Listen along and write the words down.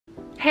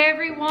Hey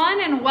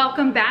everyone, and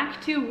welcome back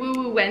to Woo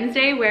Woo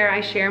Wednesday, where I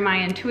share my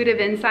intuitive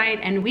insight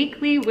and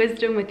weekly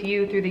wisdom with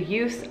you through the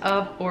use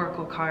of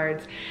oracle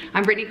cards.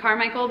 I'm Brittney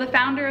Carmichael, the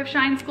founder of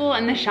Shine School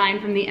and the Shine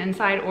from the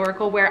Inside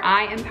Oracle, where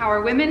I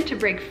empower women to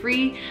break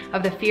free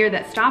of the fear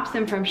that stops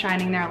them from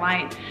shining their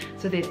light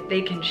so that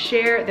they can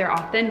share their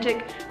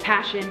authentic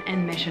passion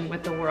and mission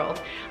with the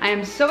world. I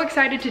am so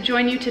excited to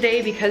join you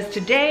today because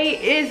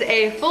today is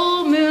a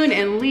full moon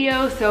in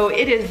Leo, so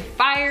it is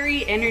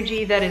fiery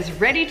energy that is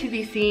ready to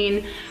be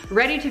seen,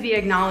 ready to be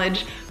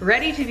acknowledged,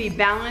 ready to be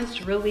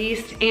balanced,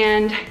 released,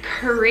 and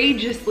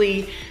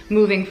courageously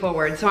moving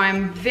forward. So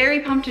I'm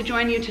very pumped to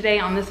join you today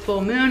on this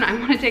full moon. I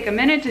want to take a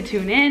minute to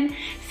tune in,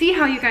 see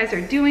how you guys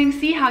are doing,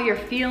 see how you're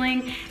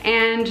feeling,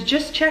 and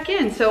just check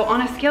in. So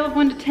on a scale of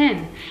 1 to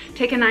 10,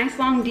 take a nice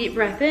long deep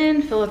breath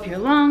in, fill up your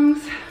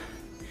lungs,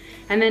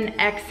 and then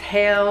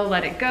exhale,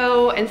 let it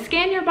go, and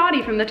scan your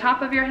body from the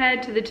top of your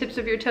head to the tips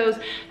of your toes,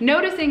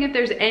 noticing if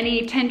there's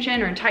any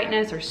tension or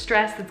tightness or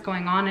stress that's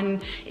going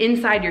on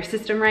inside your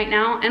system right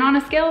now. And on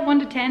a scale of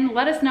 1 to 10,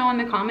 let us know in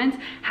the comments,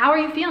 how are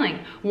you feeling?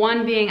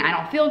 1 being, I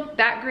don't feel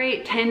that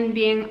great, 10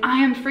 being, I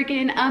am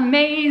freaking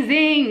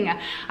amazing.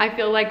 I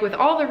feel like with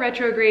all the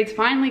retrogrades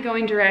finally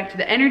going direct,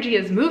 the energy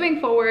is moving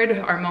forward,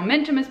 our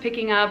momentum is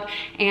picking up,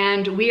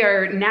 and we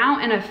are now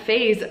in a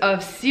phase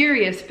of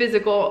serious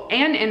physical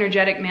and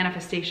energetic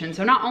manifestation.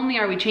 So not only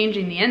are we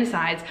changing the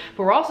insides,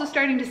 but we're also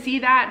starting to see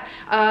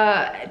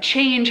that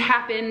change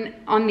happen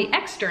on the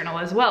external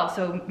as well.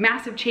 So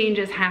massive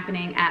changes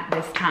happening at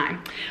this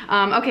time.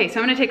 Okay, so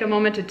I'm gonna take a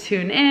moment to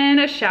tune in.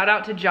 A shout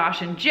out to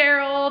Josh and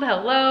Gerald.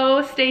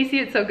 Hello, Stacy,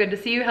 it's so good to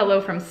see you. Hello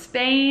from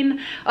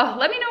Spain.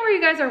 Let me know where you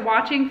guys are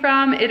watching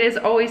from. It is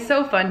always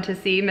so fun to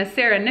see. Miss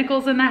Sarah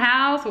Nichols in the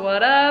house,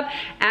 what up?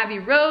 Abby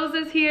Rose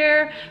is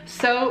here.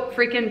 So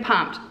freaking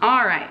pumped.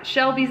 All right,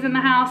 Shelby's in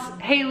the house.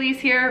 Haley's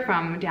here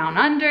from down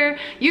under.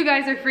 You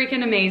guys are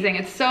freaking amazing.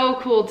 It's so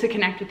cool to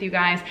connect with you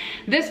guys.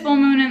 This full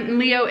moon in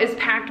Leo is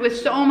packed with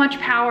so much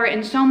power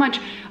and so much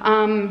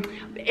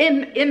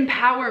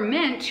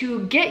empowerment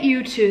to get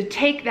you to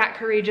take that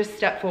courageous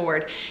step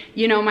forward.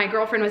 You know, my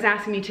girlfriend was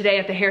asking me today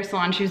at the hair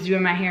salon, she was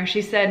doing my hair,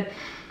 she said,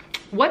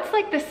 what's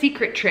like the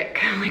secret trick?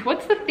 Like,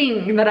 what's the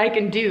thing that I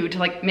can do to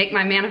like make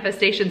my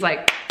manifestations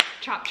like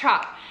chop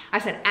chop? I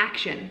said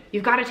action.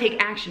 You've got to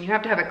take action. You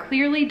have to have a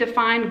clearly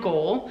defined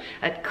goal.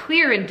 A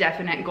clear and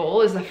definite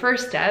goal is the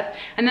first step.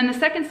 And then the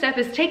second step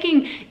is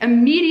taking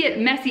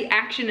immediate messy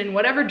action in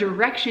whatever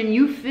direction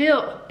you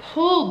feel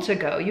pulled to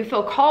go, you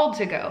feel called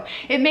to go.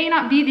 It may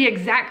not be the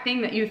exact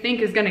thing that you think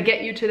is going to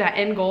get you to that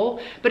end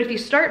goal, but if you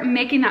start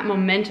making that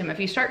momentum, if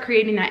you start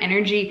creating that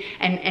energy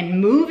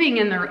and moving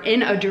in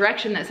a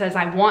direction that says,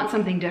 I want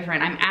something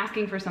different, I'm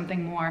asking for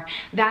something more,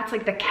 that's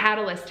like the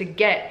catalyst to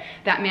get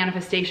that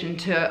manifestation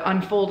to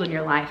unfold in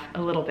your life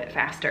a little bit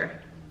faster.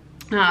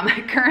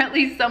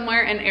 Currently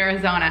somewhere in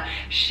Arizona.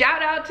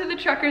 Shout out to the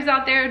truckers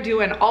out there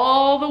doing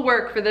all the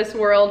work for this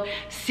world.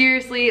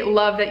 Seriously,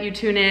 love that you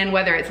tune in,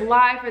 whether it's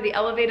live for the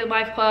Elevated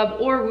Life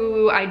Club or Woo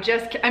Woo. I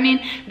kept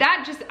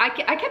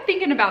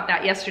thinking about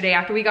that yesterday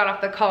after we got off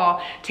the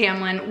call,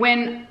 Tamlin,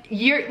 when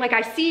you're like,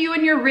 I see you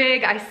in your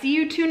rig, I see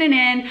you tuning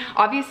in.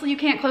 Obviously you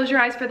can't close your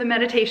eyes for the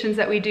meditations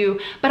that we do,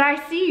 but I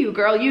see you,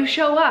 girl, you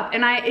show up.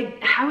 And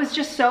I was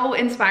just so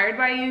inspired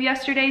by you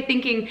yesterday,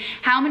 thinking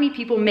how many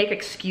people make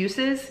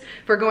excuses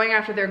for going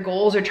after their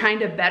goals or trying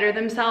to better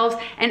themselves,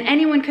 and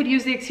anyone could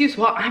use the excuse,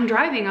 well, I'm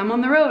driving, I'm on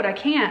the road, I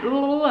can't, blah,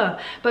 blah, blah.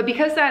 But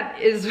because that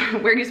is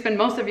where you spend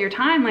most of your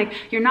time,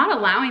 like, you're not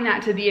allowing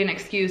that to be an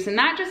excuse. And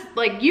that just,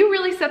 like, you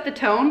really set the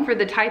tone for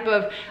the type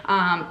of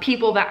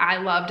people that I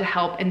love to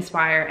help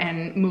inspire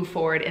and move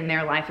forward in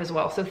their life as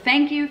well. So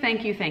thank you,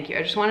 thank you, thank you.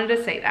 I just wanted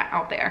to say that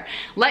out there.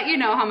 Let you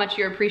know how much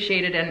you're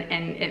appreciated,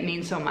 and it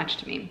means so much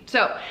to me.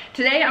 So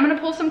today I'm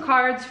gonna pull some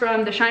cards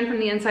from the Shine from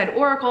the Inside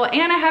Oracle,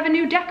 and I have a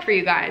new deck for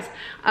you guys.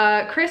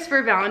 Chris,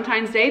 for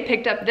Valentine's Day,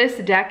 picked up this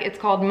deck. It's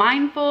called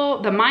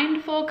the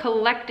Mindful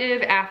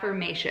Collective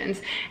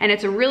Affirmations. And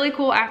it's a really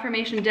cool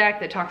affirmation deck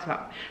that talks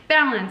about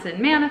balance and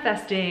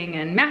manifesting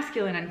and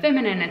masculine and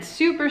feminine. It's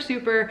super,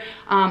 super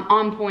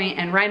on point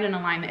and right in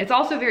alignment. It's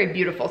also very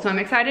beautiful. So I'm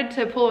excited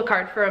to pull a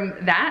card from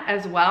that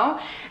as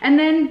well. And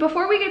then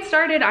before we get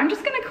started, I'm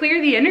just gonna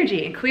clear the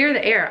energy and clear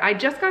the air. I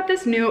just got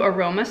this new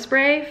aroma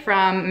spray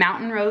from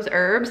Mountain Rose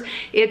Herbs.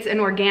 It's an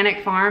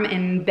organic farm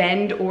in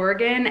Bend,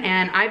 Oregon,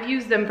 and I've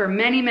used them for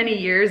many, many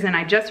years, and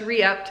I just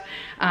re-upped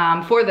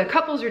for the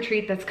couples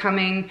retreat that's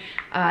coming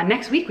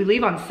next week. We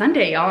leave on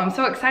Sunday, y'all. I'm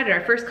so excited,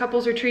 our first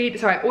couples retreat.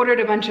 So I ordered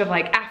a bunch of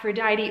like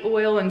Aphrodite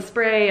oil and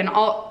spray and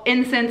all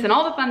incense and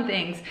all the fun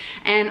things.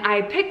 And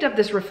I picked up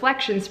this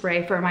reflection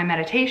spray for my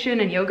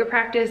meditation and yoga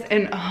practice,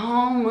 and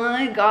oh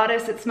my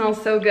goddess, it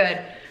smells so good.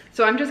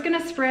 So I'm just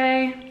gonna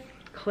spray,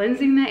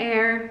 cleansing the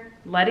air,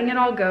 letting it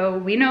all go.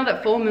 We know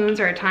that full moons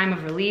are a time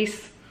of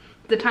release,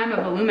 the time of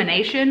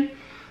illumination.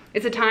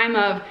 It's a time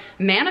of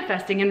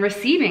manifesting and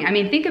receiving. I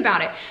mean, think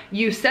about it.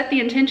 You set the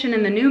intention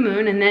in the new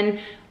moon, and then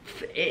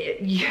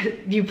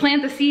you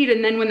plant the seed,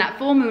 and then when that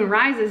full moon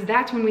rises,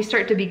 that's when we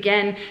start to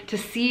begin to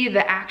see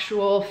the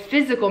actual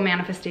physical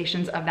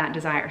manifestations of that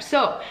desire.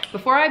 So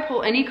before I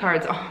pull any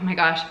cards, oh my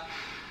gosh,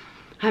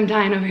 I'm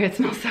dying over here, it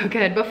smells so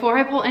good. Before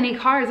I pull any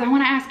cards, I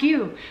wanna ask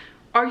you,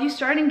 are you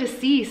starting to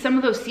see some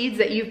of those seeds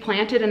that you've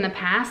planted in the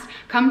past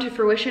come to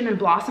fruition and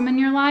blossom in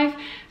your life?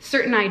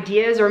 Certain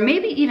ideas, or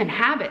maybe even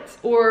habits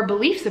or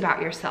beliefs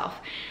about yourself.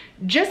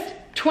 Just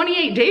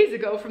 28 days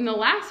ago from the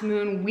last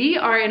moon, we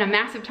are in a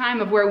massive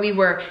time of where we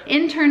were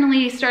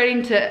internally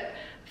starting to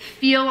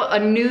feel a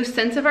new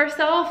sense of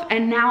ourselves,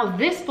 and now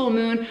this full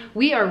moon,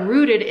 we are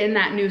rooted in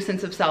that new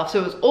sense of self. So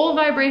it was old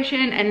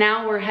vibration, and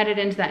now we're headed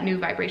into that new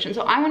vibration.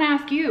 So I wanna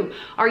ask you,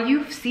 are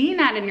you seeing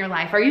that in your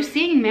life? Are you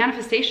seeing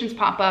manifestations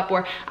pop up,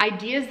 or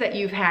ideas that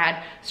you've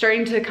had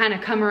starting to kind of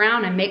come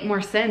around and make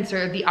more sense,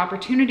 or the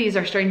opportunities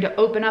are starting to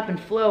open up and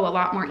flow a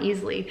lot more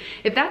easily?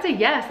 If that's a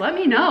yes, let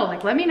me know.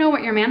 Like, let me know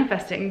what you're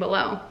manifesting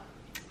below.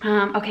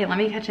 Okay, let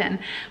me catch in.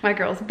 My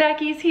girls,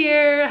 Becky's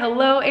here.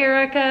 Hello,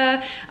 Erica.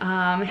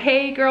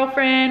 Hey,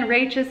 girlfriend,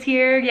 Rachel's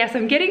here. Yes,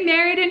 I'm getting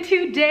married in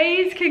 2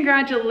 days.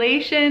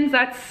 Congratulations.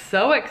 That's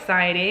so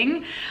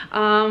exciting.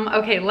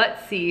 Okay,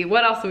 let's see.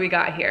 What else do we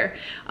got here?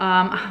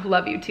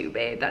 Love you too,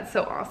 babe. That's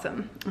so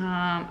awesome.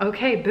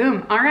 Okay,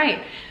 boom. All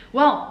right.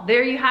 Well,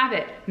 there you have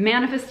it.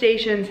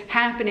 Manifestations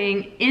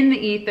happening in the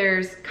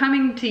ethers,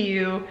 coming to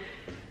you.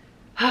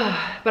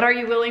 But are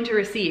you willing to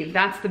receive?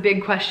 That's the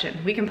big question.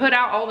 We can put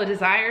out all the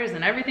desires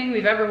and everything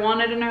we've ever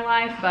wanted in our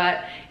life,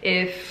 but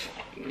if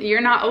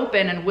you're not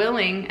open and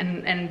willing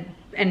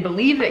and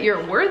believe that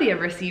you're worthy of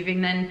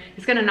receiving, then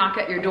it's gonna knock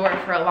at your door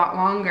for a lot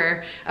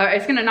longer.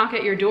 It's gonna knock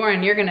at your door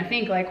and you're gonna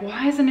think like,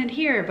 why isn't it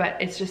here? But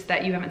it's just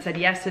that you haven't said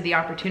yes to the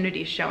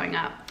opportunities showing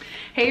up.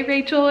 Hey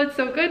Rachel, it's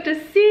so good to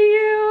see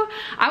you.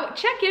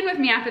 Check in with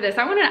me after this.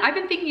 I've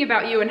been thinking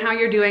about you and how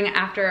you're doing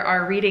after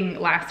our reading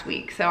last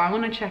week, so I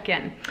wanna check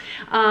in.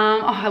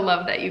 Oh, I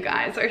love that you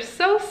guys are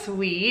so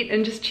sweet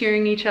and just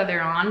cheering each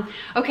other on.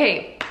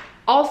 Okay,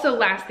 also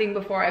last thing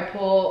before I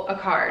pull a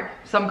card,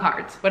 some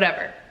cards,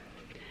 whatever.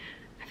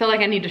 I feel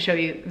like I need to show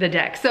you the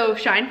deck. So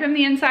Shine From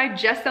The Inside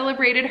just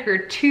celebrated her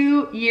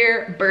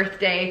 2-year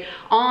birthday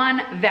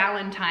on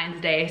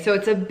Valentine's Day. So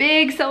it's a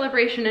big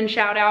celebration and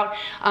shout out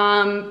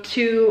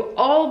to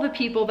all the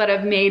people that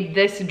have made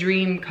this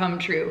dream come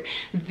true.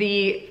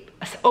 The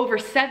over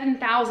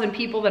 7,000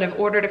 people that have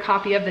ordered a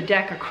copy of the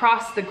deck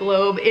across the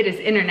globe. It is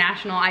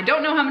international. I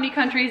don't know how many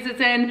countries it's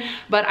in,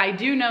 but I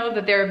do know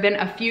that there have been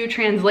a few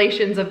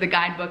translations of the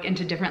guidebook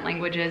into different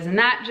languages, and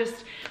that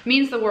just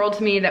means the world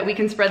to me that we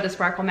can spread the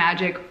sparkle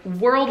magic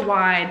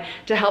worldwide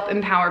to help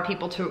empower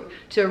people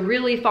to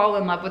really fall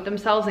in love with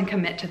themselves and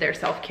commit to their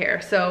self-care.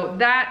 So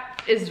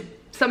that is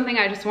something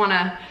I just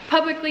wanna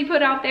publicly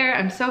put out there.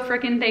 I'm so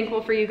freaking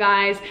thankful for you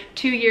guys.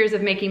 2 years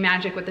of making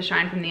magic with the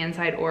Shine From The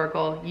Inside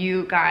Oracle.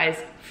 You guys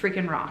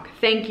freaking rock.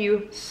 Thank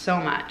you so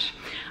much.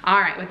 All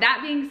right, with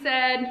that being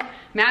said,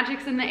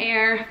 magic's in the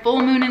air,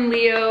 full moon in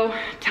Leo,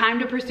 time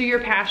to pursue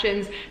your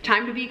passions,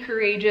 time to be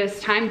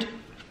courageous, time to...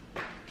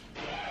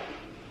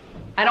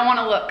 I don't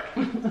wanna look.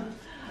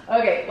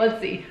 Okay,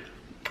 let's see.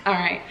 All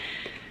right.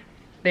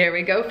 There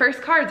we go.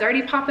 First card's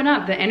already popping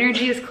up. The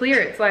energy is clear.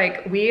 It's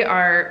like we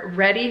are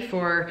ready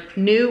for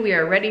new. We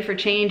are ready for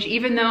change,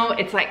 even though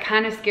it's like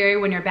kind of scary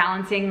when you're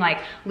balancing like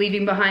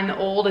leaving behind the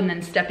old and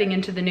then stepping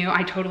into the new.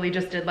 I totally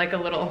just did like a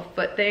little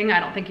foot thing. I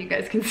don't think you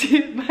guys can see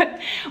it, but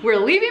we're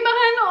leaving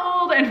behind the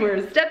old and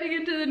we're stepping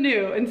into the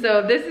new. And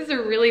so this is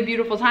a really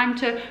beautiful time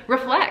to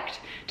reflect,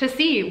 to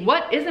see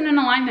what isn't in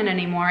alignment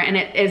anymore and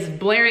it is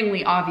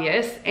blaringly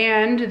obvious,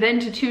 and then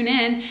to tune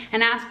in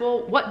and ask,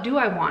 well, what do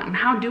I want and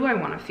how do I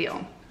want to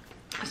feel?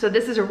 So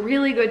this is a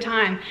really good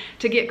time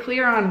to get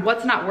clear on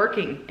what's not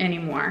working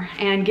anymore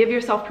and give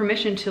yourself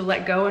permission to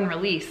let go and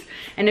release.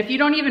 And if you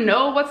don't even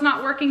know what's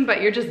not working,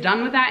 but you're just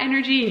done with that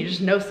energy and you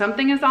just know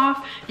something is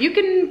off, you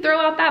can throw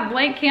out that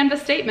blank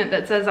canvas statement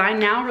that says, I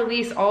now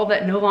release all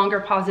that no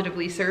longer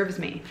positively serves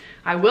me.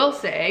 I will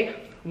say,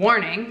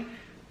 warning,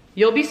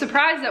 you'll be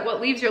surprised at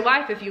what leaves your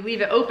life if you leave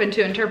it open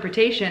to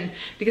interpretation,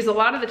 because a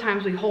lot of the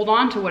times we hold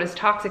on to what is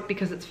toxic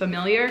because it's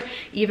familiar,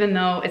 even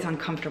though it's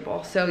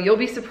uncomfortable. So you'll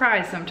be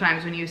surprised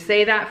sometimes when you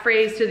say that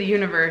phrase to the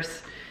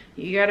universe.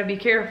 You gotta be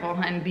careful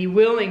and be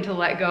willing to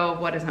let go of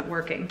what isn't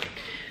working.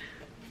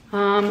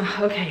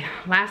 Okay,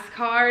 last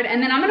card.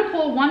 And then I'm gonna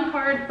pull one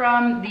card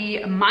from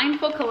the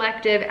Mindful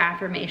Collective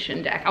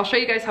Affirmation deck. I'll show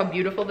you guys how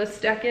beautiful this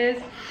deck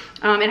is.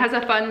 It has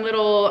a fun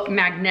little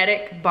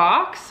magnetic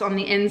box on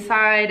the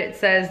inside. It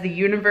says, the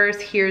universe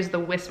hears the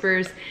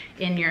whispers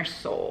in your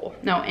soul.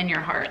 No, in your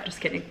heart, just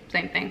kidding,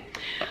 same thing.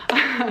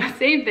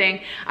 Same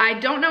thing. I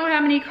don't know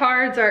how many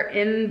cards are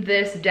in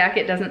this deck,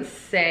 it doesn't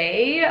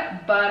say,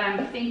 but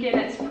I'm thinking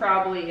it's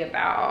probably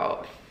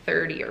about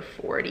 30 or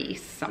 40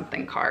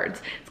 something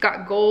cards. It's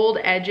got gold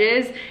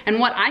edges, and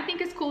what I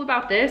think is cool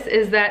about this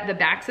is that the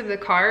backs of the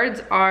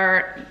cards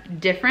are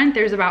different.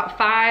 There's about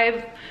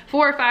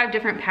 4 or 5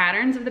 different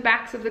patterns of the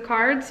backs of the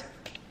cards.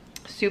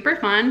 Super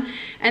fun.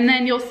 And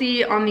then you'll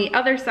see on the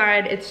other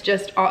side, it's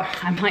just,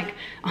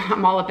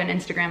 I'm all up in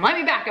Instagram. Let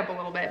me back up a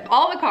little bit.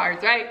 All the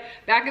cards, right?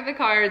 Back of the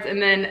cards.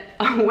 And then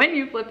when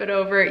you flip it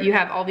over, you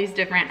have all these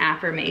different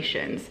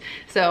affirmations.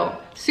 So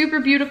super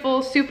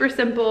beautiful, super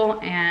simple,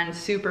 and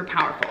super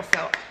powerful.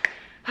 So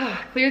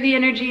clear the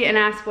energy and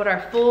ask what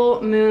our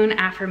full moon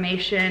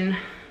affirmation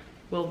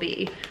will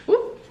be.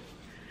 Whoop.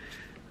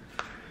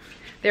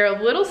 They're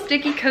a little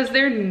sticky because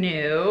they're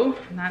new.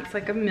 And that's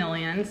like a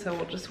million, so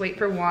we'll just wait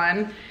for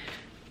one.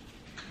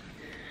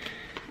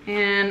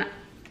 And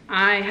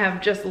I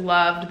have just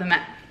loved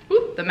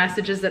the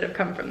messages that have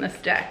come from this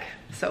deck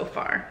so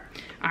far.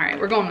 All right,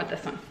 we're going with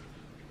this one.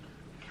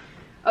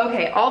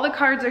 Okay, all the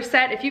cards are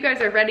set. If you guys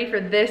are ready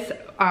for this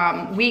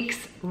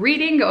week's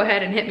reading, go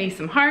ahead and hit me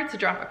some hearts,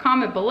 drop a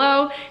comment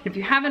below. And if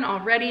you haven't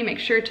already, make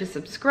sure to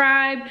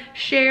subscribe,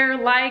 share,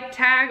 like,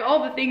 tag,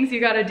 all the things you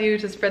gotta do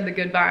to spread the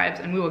good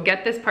vibes, and we will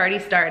get this party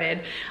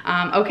started.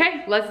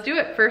 Okay, let's do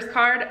it. First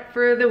card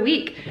for the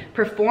week.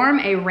 Perform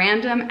a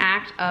random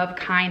act of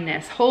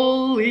kindness.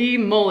 Holy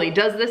moly,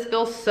 does this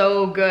feel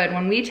so good.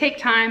 When we take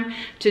time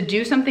to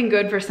do something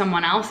good for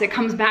someone else, it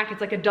comes back,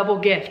 it's like a double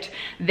gift.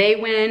 They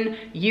win,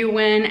 you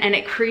win, and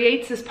it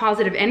creates this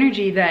positive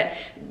energy that,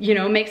 you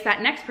know, makes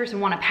that next person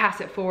want to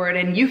pass it forward,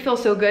 and you feel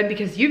so good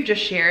because you've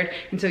just shared,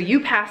 and so you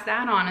pass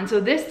that on. And so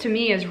this to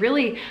me is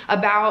really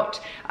about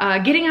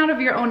getting out of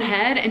your own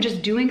head and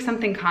just doing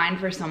something kind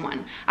for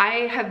someone.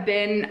 I have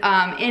been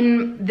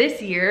in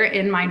this year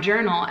in my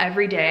journal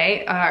every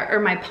day, or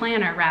my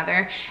planner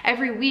rather,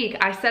 every week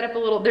I set up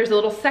there's a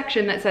little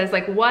section that says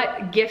like,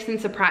 what gifts and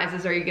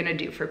surprises are you gonna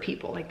do for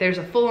people? Like there's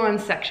a full-on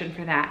section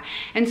for that.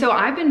 And so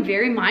I've been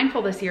very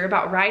mindful this year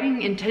about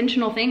writing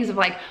intentional things of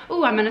like,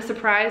 oh, I'm gonna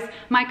surprise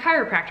my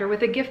chiropractor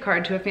with a gift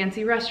card to a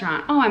fancy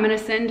restaurant. Oh, I'm gonna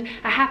send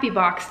a happy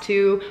box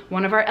to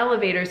one of our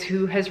elevators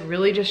who has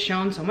really just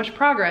shown so much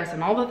progress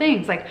and all the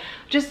things. Like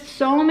just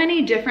so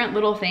many different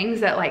little things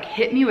that like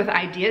hit me with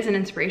ideas and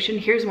inspiration.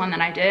 Here's one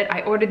that I did.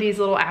 I ordered these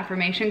little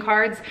affirmation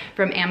cards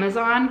from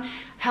Amazon.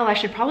 Hell, I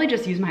should probably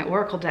just use my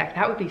Oracle deck.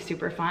 That would be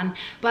super fun.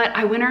 But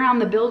I went around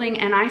the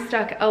building and I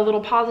stuck a little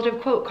positive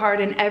quote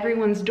card in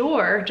everyone's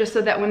door just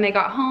so that when they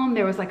got home,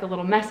 there was like a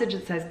little message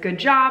that says, good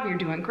job, you're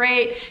doing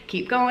great,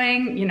 keep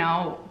going, you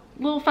know,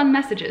 little fun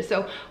messages.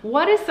 So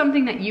what is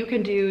something that you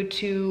can do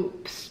to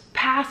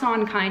pass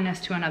on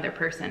kindness to another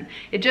person?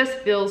 It just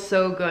feels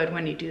so good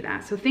when you do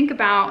that. So think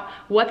about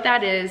what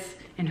that is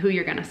and who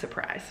you're gonna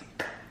surprise.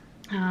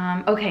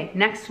 Okay,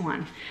 next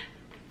one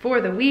for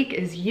the week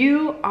is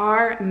you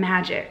are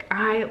magic.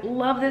 I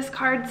love this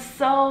card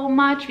so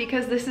much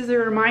because this is a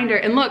reminder.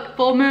 And look,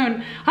 full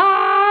moon.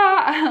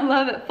 I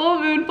love it. Full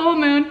moon, full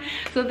moon.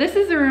 So this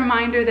is a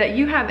reminder that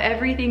you have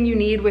everything you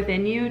need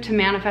within you to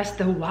manifest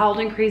the wild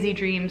and crazy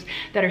dreams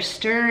that are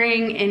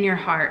stirring in your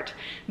heart.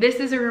 This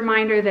is a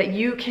reminder that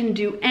you can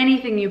do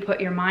anything you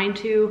put your mind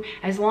to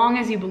as long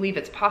as you believe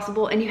it's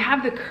possible and you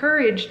have the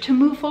courage to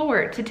move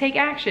forward, to take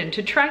action,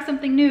 to try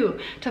something new,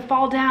 to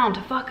fall down,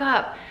 to fuck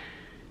up.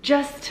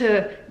 Just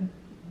to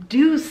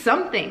do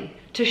something,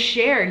 to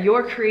share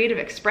your creative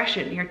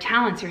expression, your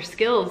talents, your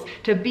skills,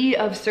 to be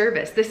of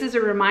service. This is a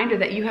reminder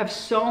that you have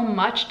so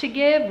much to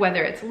give,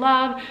 whether it's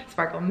love,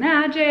 sparkle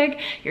magic,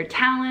 your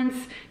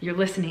talents, your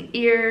listening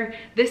ear.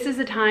 This is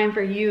a time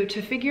for you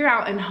to figure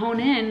out and hone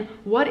in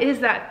what is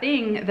that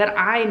thing that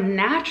I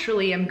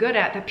naturally am good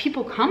at, that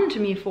people come to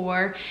me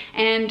for,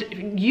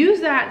 and use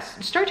that,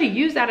 start to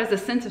use that as a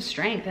sense of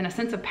strength and a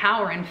sense of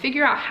power, and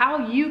figure out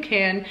how you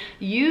can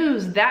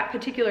use that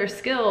particular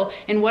skill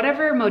in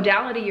whatever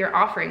modality you're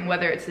offering,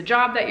 whether it's the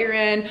job that you're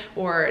in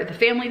or the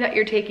family that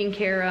you're taking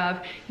care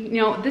of.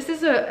 You know, this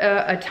is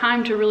a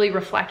time to really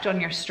reflect on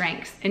your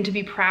strengths and to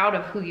be proud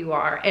of who you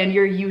are and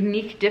your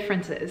unique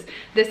differences.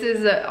 This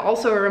is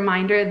also a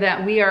reminder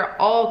that we are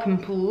all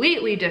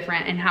completely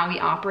different in how we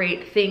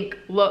operate, think,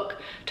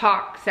 look,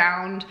 talk,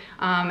 sound,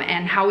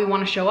 and how we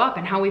want to show up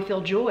and how we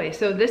feel joy.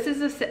 So this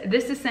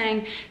is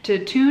saying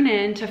to tune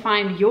in, to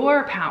find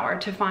your power,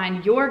 to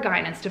find your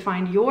guidance, to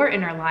find your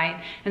inner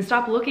light, and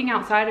stop looking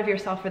outside of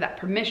yourself for that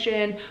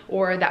permission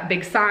or that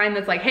big sign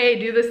that's like, hey,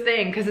 do this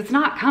thing, because it's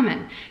not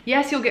coming.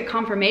 Yes, you'll get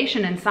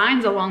confirmation and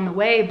signs along the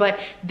way, but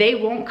they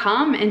won't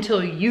come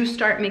until you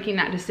start making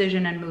that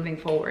decision and moving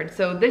forward.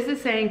 So this is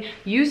saying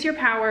use your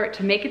power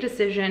to make a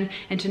decision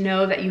and to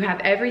know that you have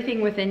everything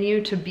within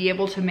you to be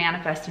able to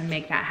manifest and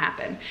make that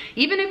happen.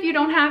 Even if you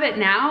don't have it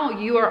now,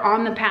 you are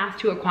on the path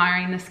to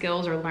acquiring the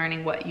skills or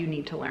learning what you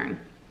need to learn.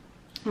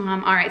 All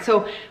right,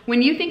 so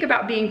when you think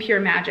about being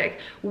pure magic,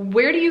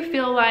 where do you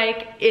feel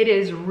like it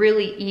is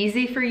really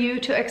easy for you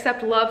to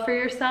accept love for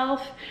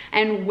yourself?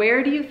 And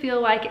where do you feel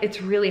like it's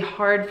really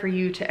hard for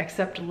you to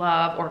accept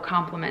love or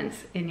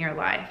compliments in your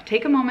life?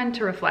 Take a moment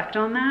to reflect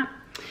on that.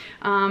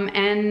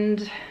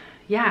 And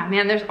yeah,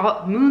 man, there's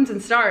all moons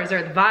and stars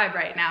are the vibe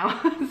right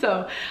now.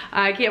 So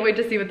I can't wait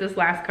to see what this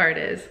last card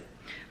is.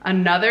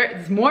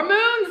 It's more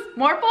moons,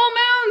 more full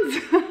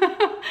moons.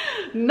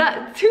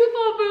 2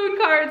 full moon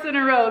cards in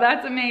a row.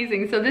 That's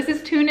amazing. So this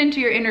is tune into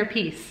your inner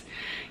peace.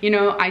 You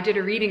know, I did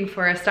a reading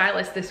for a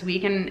stylist this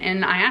week,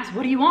 and I asked,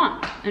 what do you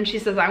want? And she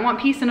says, I want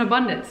peace and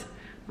abundance.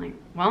 I'm like,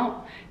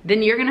 well,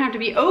 then you're gonna have to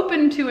be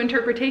open to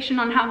interpretation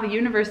on how the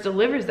universe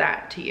delivers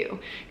that to you.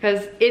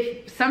 Because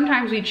if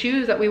sometimes we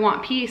choose that we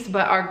want peace,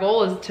 but our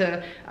goal is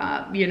to,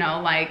 you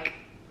know, like,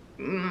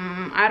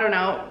 I don't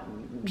know,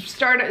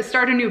 start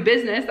a new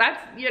business, that's,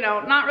 you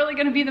know, not really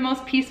going to be the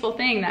most peaceful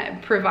thing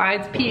that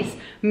provides peace.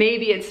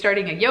 Maybe it's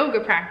starting a yoga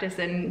practice,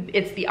 and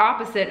it's the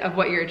opposite of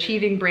what your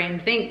achieving brain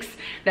thinks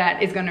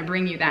that is going to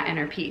bring you that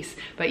inner peace.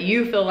 But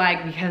you feel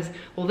like, because,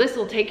 well, this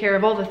will take care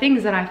of all the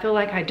things that I feel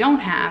like I don't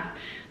have.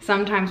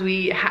 Sometimes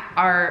we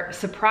are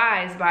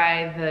surprised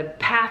by the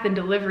path and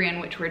delivery in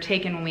which we're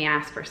taken when we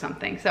ask for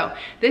something. So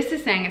this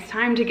is saying it's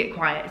time to get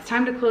quiet. It's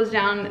time to close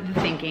down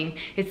the thinking.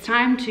 It's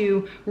time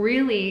to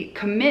really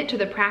commit to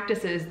the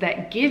practices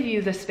that give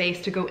you the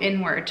space to go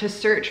inward, to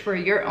search for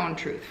your own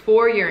truth,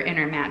 for your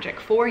inner magic,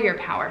 for your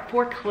power,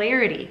 for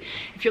clarity.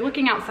 If you're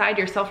looking outside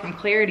yourself from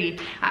clarity,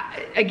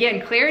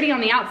 again, clarity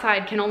on the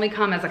outside can only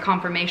come as a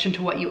confirmation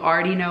to what you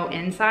already know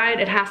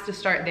inside. It has to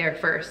start there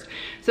first.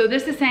 So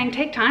this is saying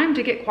take time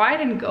to get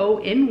quiet and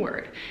go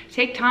inward.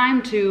 Take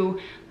time to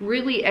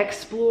really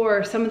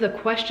explore some of the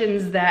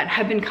questions that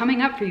have been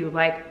coming up for you.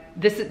 Like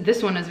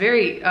this one is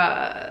very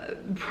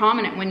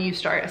prominent when you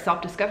start a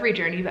self-discovery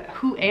journey. But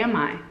who am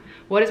I?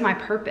 What is my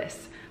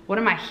purpose? What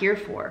am I here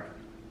for?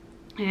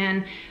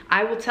 And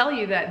I will tell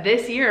you that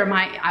this year,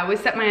 I always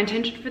set my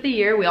intention for the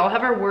year. We all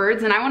have our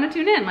words, and I want to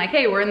tune in. Like,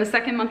 hey, we're in the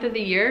second month of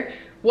the year.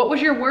 What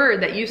was your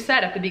word that you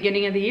set at the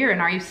beginning of the year?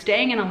 And are you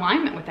staying in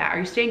alignment with that? Are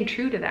you staying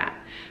true to that?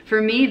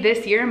 For me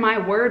this year, my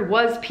word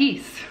was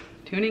peace,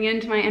 tuning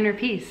into my inner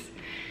peace.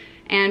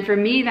 And for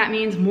me, that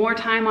means more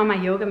time on my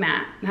yoga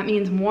mat. That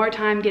means more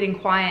time getting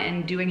quiet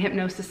and doing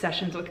hypnosis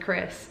sessions with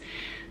Chris.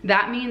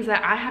 That means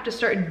that I have to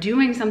start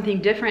doing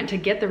something different to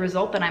get the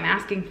result that I'm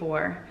asking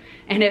for.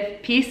 And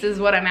if peace is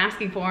what I'm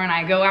asking for and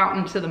I go out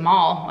into the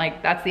mall,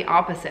 like that's the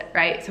opposite,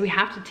 right? So we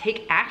have to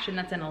take action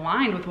that's in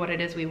aligned with what it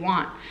is we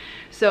want.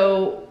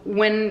 So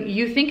when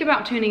you think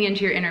about tuning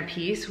into your inner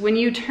peace, when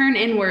you turn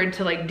inward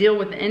to like deal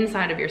with the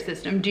inside of your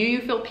system, do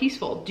you feel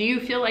peaceful? Do you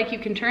feel like you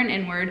can turn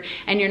inward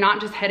and you're not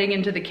just heading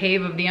into the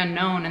cave of the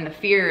unknown and the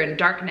fear and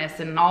darkness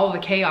and all the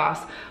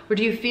chaos? Or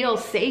do you feel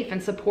safe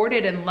and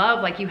supported and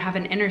loved, like you have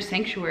an inner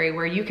sanctuary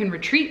where you can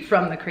retreat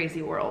from the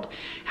crazy world?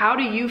 How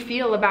do you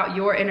feel about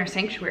your inner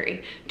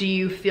sanctuary? Do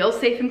you feel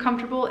safe and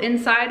comfortable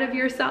inside of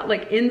yourself,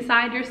 like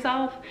inside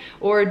yourself?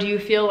 Or do you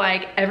feel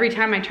like every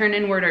time I turn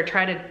inward or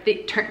try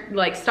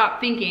to stop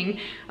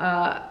thinking,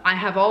 I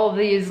have all of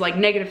these like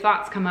negative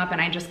thoughts come up and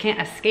I just can't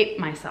escape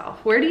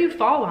myself? Where do you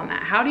fall on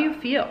that? How do you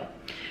feel?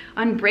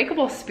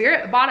 Unbreakable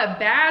Spirit bought a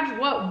badge.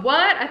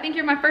 What? I think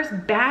you're my first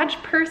badge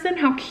person.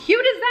 How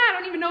cute is that? I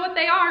don't even know what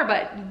they are,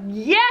 but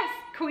yes,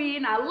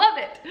 queen, I love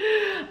it.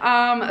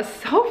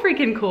 So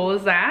freaking cool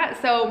is that.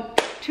 So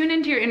tune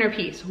into your inner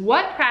peace.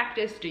 What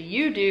practice do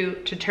you do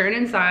to turn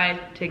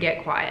inside to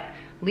get quiet?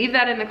 Leave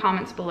that in the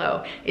comments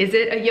below. Is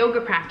it a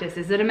yoga practice?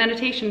 Is it a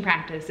meditation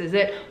practice? Is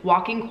it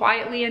walking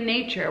quietly in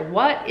nature?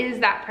 What is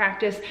that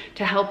practice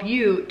to help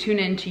you tune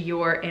into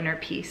your inner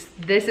peace?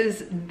 This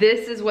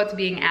is what's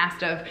being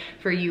asked of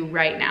for you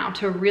right now,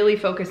 to really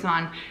focus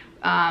on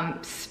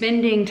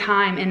spending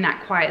time in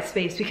that quiet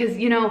space, because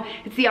you know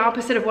it's the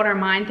opposite of what our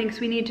mind thinks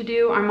we need to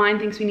do. Our mind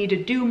thinks we need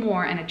to do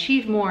more and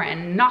achieve more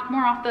and knock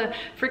more off the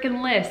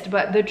freaking list,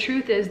 but the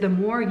truth is, the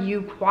more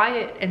you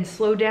quiet and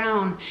slow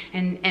down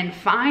and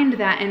find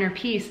that inner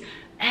peace,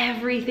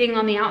 everything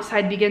on the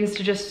outside begins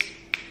to just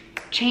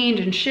change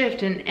and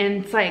shift, and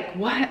it's like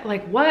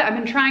what I've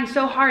been trying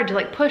so hard to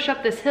like push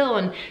up this hill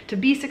and to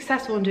be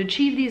successful and to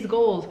achieve these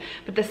goals,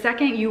 but the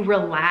second you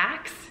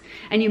relax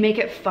and you make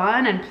it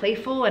fun and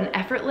playful and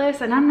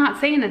effortless, and I'm not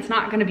saying it's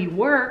not gonna be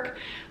work,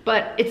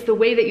 but it's the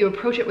way that you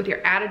approach it with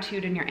your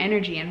attitude and your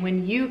energy. And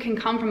when you can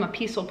come from a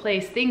peaceful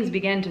place, things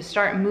begin to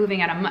start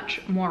moving at a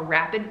much more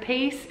rapid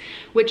pace,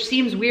 which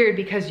seems weird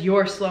because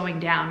you're slowing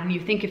down. And you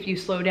think if you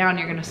slow down,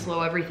 you're gonna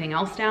slow everything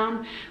else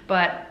down.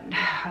 But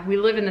we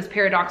live in this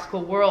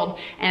paradoxical world,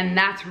 and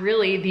that's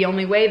really the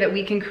only way that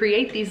we can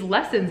create these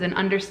lessons and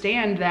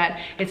understand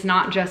that it's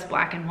not just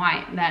black and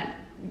white, that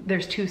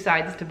there's two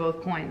sides to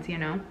both coins, you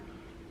know?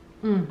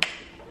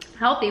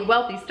 Healthy,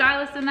 wealthy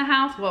stylist in the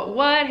house.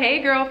 What?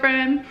 Hey,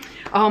 girlfriend.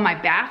 Oh, my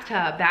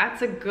bathtub.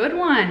 That's a good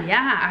one.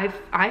 Yeah,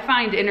 I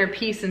find inner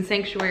peace and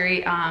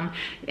sanctuary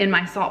in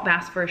my salt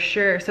baths for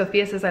sure.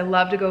 Sophia says, I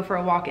love to go for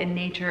a walk in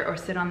nature or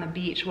sit on the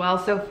beach. Well,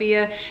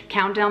 Sophia,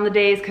 count down the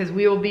days, because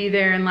we will be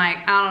there in like,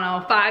 I don't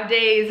know, 5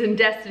 days in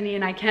destiny,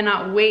 and I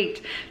cannot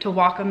wait to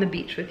walk on the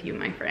beach with you,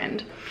 my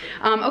friend.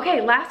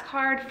 Okay, last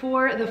card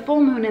for the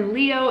full moon in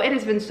Leo. It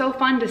has been so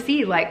fun to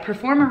see, like,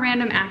 perform a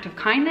random act of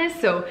kindness.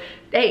 So,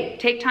 hey,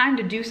 take time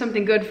to do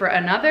something good for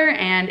another,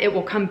 and it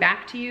will come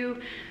back to you.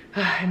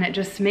 And it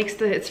just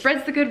makes it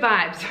spreads the good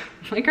vibes,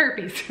 like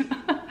herpes.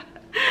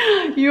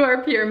 You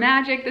are pure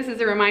magic. This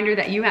is a reminder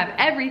that you have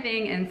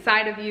everything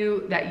inside of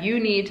you that you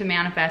need to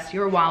manifest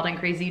your wild and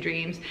crazy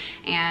dreams.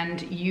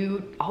 And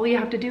all you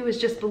have to do is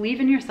just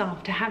believe in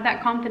yourself, to have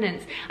that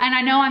confidence. And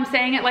I know I'm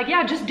saying it like,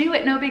 yeah, just do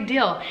it, no big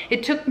deal.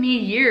 It took me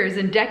years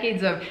and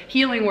decades of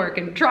healing work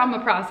and trauma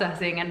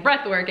processing and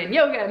breath work and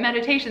yoga and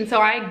meditation.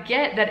 So I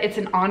get that it's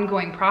an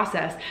ongoing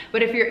process.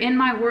 But if you're in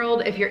my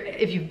world, if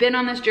you've been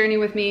on this journey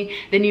with me,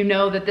 then you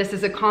know that this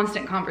is a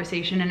constant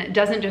conversation, and it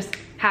doesn't just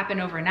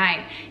happen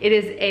overnight. It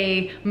is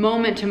a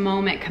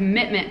moment-to-moment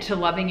commitment to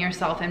loving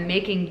yourself and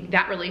making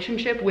that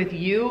relationship with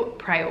you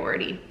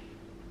priority.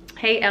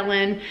 Hey,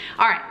 Ellen.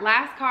 All right,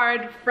 last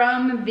card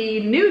from the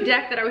new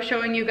deck that I was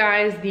showing you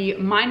guys, the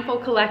Mindful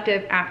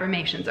Collective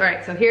Affirmations. All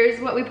right, so here's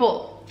what we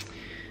pulled.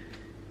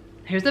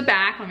 Here's the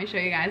back. Let me show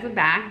you guys the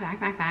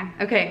back.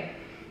 Okay,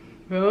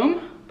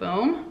 boom,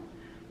 boom.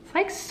 It's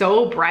like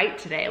so bright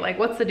today. Like,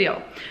 what's the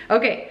deal?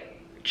 Okay.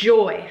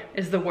 Joy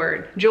is the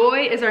word.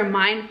 Joy is our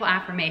mindful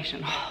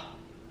affirmation. Oh,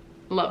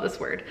 love this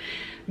word.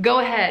 Go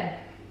ahead,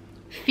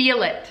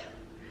 feel it.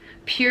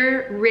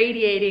 Pure,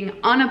 radiating,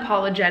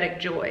 unapologetic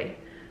joy.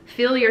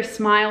 Feel your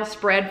smile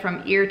spread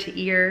from ear to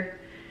ear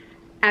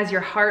as your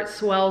heart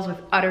swells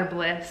with utter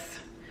bliss.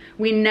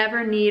 We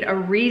never need a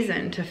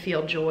reason to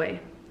feel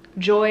joy.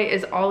 Joy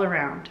is all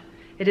around.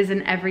 It is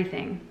in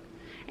everything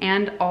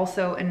and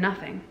also in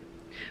nothing.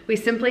 We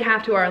simply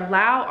have to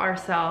allow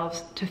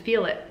ourselves to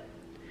feel it.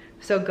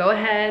 So go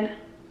ahead,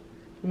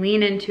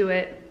 lean into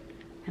it,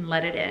 and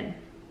let it in.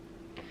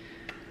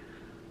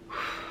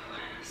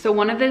 So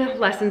one of the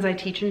lessons I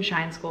teach in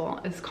Shine School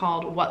is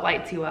called What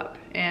Lights You Up.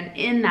 And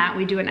in that,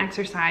 we do an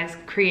exercise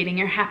creating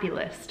your happy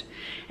list.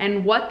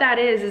 And what that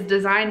is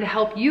designed to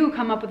help you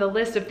come up with a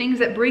list of things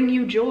that bring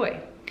you joy.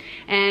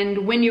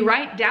 And when you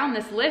write down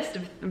this list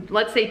of,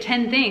 let's say,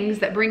 10 things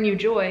that bring you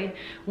joy,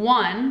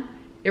 one,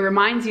 it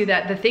reminds you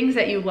that the things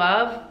that you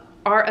love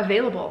are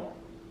available.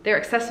 They're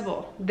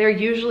accessible, they're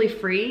usually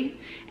free,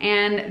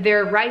 and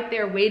they're right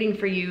there waiting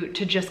for you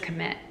to just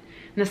commit.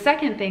 And the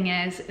second thing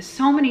is,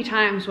 so many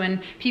times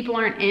when people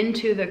aren't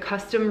into the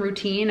custom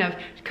routine of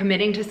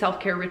committing to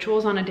self-care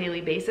rituals on a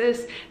daily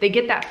basis, they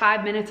get that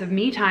 5 minutes of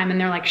me time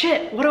and they're like,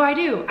 shit, what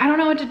do? I don't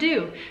know what to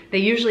do. They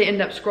usually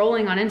end up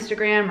scrolling on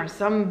Instagram or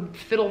some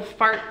fiddle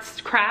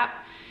farts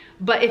crap.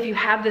 But if you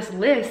have this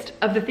list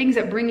of the things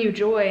that bring you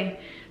joy,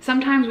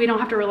 sometimes we don't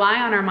have to rely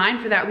on our mind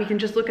for that. We can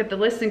just look at the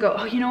list and go,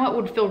 oh, you know what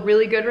would feel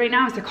really good right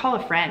now is to call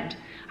a friend.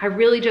 I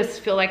really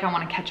just feel like I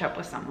want to catch up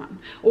with someone.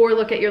 Or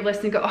look at your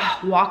list and go, oh,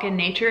 walk in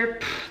nature.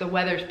 Pff, the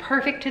weather's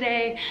perfect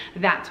today.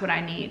 That's what I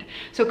need.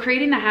 So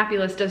creating the happy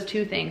list does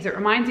two things. It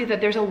reminds you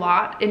that there's a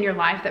lot in your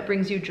life that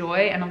brings you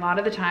joy. And a lot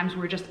of the times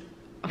we're just,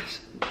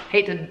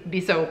 hate to be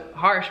so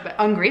harsh, but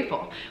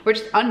ungrateful. We're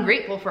just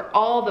ungrateful for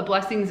all the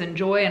blessings and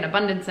joy and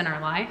abundance in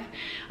our life.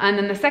 And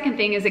then the second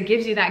thing is it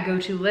gives you that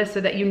go-to list so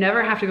that you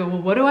never have to go,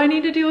 well, what do I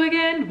need to do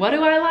again? What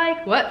do I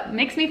like? What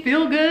makes me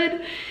feel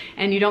good?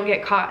 And you don't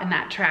get caught in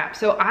that trap.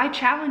 So I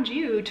challenge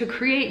you to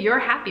create your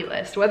happy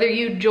list. Whether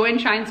you join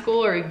Shine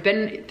School or you've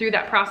been through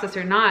that process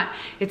or not,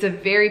 it's a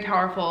very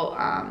powerful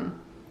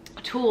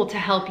tool to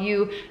help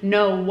you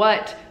know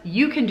what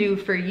you can do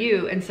for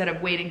you instead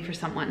of waiting for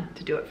someone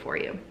to do it for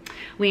you.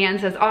 Leanne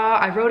says,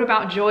 I wrote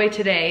about joy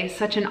today.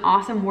 Such an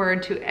awesome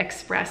word to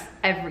express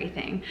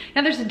everything.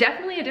 Now there's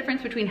definitely a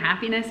difference between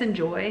happiness and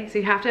joy. So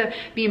you have to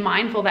be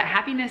mindful that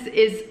happiness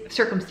is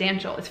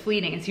circumstantial. It's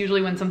fleeting. It's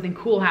usually when something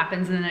cool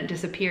happens and then it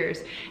disappears.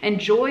 And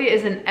joy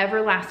is an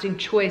everlasting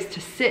choice to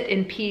sit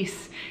in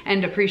peace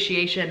and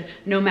appreciation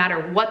no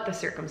matter what the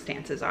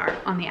circumstances are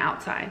on the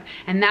outside.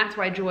 And that's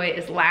why joy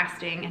is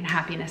lasting and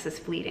happiness is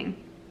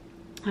fleeting.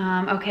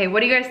 Okay, what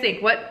do you guys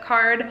think? What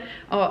card?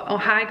 Oh,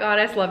 hi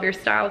goddess, love your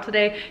style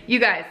today. You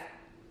guys,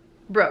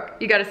 Brooke,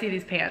 you gotta see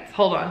these pants.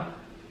 Hold on.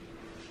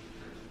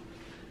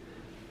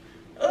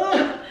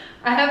 Ugh,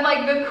 I have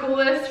like the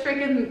coolest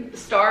freaking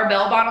star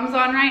bell bottoms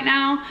on right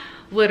now.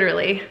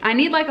 Literally, I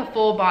need like a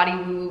full body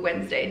woo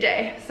Wednesday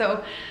day.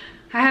 So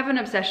I have an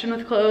obsession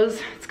with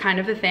clothes. It's kind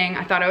of a thing.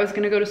 I thought I was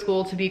gonna go to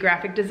school to be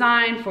graphic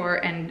design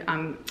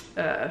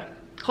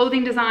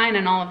clothing design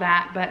and all of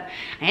that, but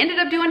I ended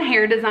up doing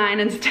hair design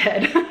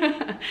instead.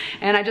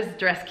 And I just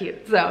dress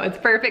cute, so it's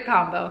perfect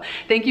combo.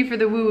 Thank you for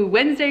the Woo Woo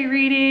Wednesday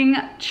reading.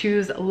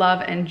 Choose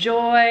love and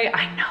joy.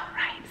 I know,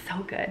 right?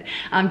 So good.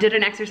 Did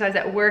an exercise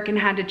at work and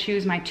had to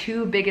choose my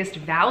 2 biggest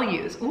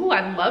values. Ooh,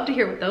 I'd love to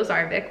hear what those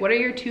are, Vic. What are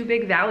your 2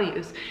 big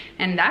values?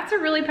 And that's a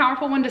really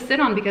powerful one to sit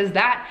on because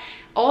that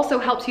also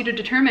helps you to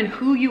determine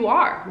who you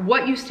are,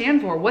 what you stand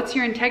for, what's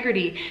your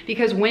integrity.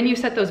 Because when you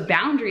set those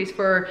boundaries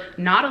for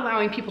not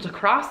allowing people to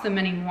cross them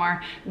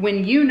anymore,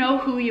 when you know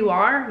who you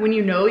are, when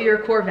you know your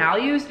core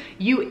values,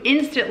 you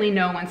instantly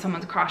know when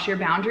someone's crossed your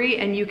boundary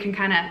and you can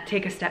kind of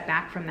take a step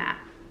back from that.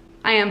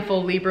 I am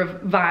full Libra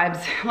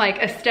vibes. Like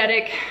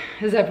aesthetic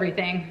is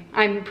everything.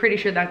 I'm pretty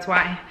sure that's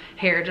why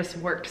hair just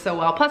worked so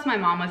well. Plus my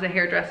mom was a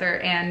hairdresser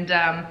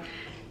and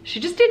she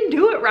just didn't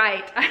do it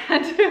right. I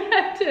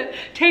had to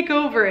take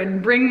over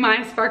and bring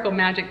my sparkle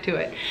magic to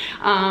it.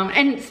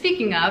 And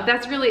speaking of,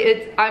 that's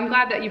really, I'm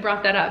glad that you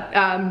brought that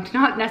up.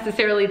 Not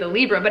necessarily the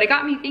Libra, but it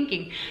got me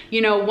thinking,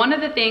 you know, one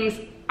of the things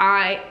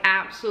I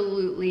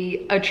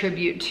absolutely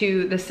attribute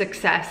to the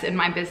success in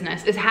my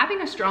business is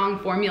having a strong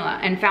formula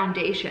and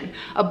foundation,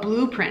 a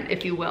blueprint,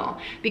 if you will,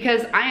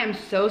 because I am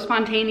so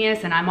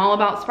spontaneous and I'm all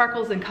about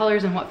sparkles and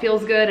colors and what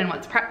feels good and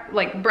what's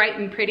like bright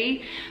and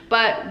pretty,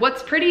 but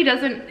what's pretty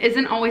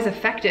isn't always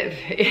effective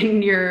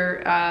in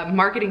your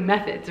marketing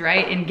methods,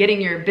 right? In getting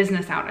your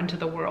business out into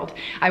the world.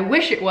 I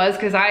wish it was,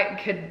 because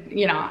I could,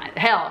 you know,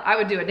 hell, I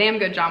would do a damn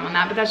good job on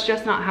that, but that's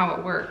just not how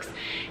it works.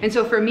 And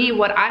so for me,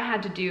 what I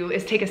had to do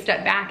is take a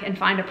step back and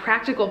find a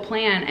practical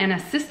plan and a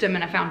system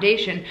and a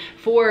foundation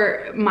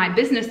for my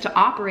business to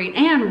operate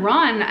and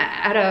run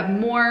at a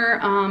more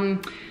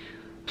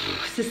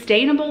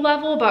sustainable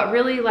level, but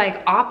really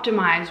like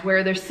optimize,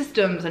 where there's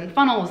systems and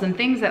funnels and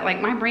things that like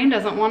my brain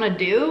doesn't want to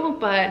do,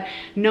 but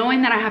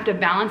knowing that I have to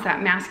balance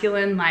that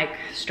masculine like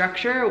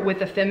structure with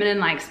the feminine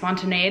like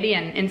spontaneity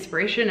and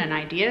inspiration and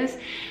ideas.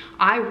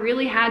 I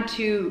really had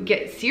to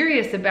get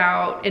serious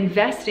about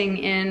investing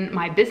in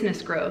my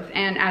business growth.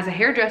 And as a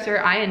hairdresser,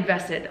 I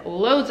invested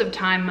loads of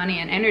time, money,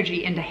 and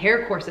energy into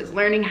hair courses,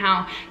 learning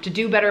how to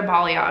do better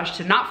balayage,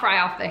 to not fry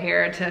off the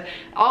hair, to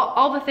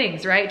all the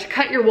things, right? To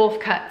cut your wolf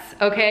cuts,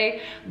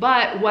 okay?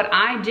 But what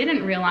I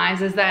didn't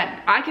realize is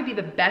that I could be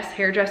the best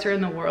hairdresser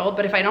in the world,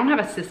 but if I don't have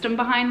a system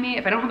behind me,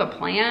 if I don't have a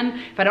plan,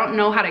 if I don't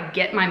know how to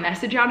get my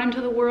message out into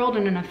the world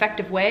in an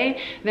effective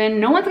way, then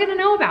no one's gonna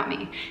know about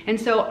me. And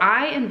so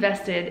I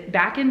invested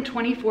back in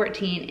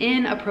 2014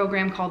 in a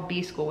program called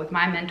B-School with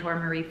my mentor,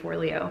 Marie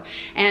Forleo.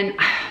 And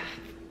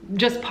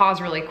just pause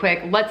really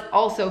quick. Let's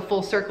also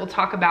full circle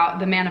talk about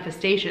the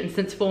manifestation,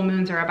 since full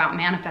moons are about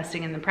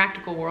manifesting in the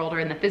practical world or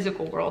in the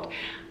physical world.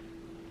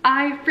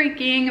 I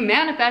freaking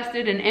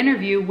manifested an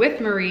interview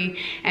with Marie,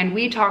 and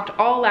we talked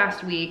all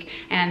last week,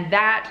 and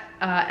that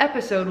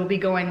episode will be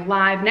going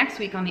live next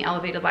week on the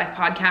Elevated Life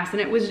podcast. And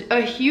it was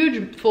a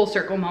huge full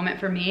circle moment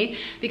for me,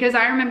 because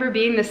I remember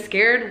being the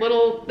scared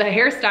little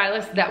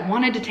hairstylist that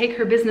wanted to take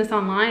her business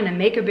online and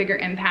make a bigger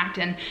impact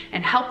and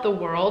help the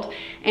world.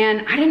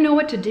 And I didn't know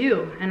what to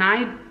do. And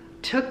I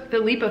took the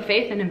leap of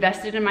faith and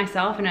invested in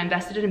myself, and I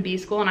invested in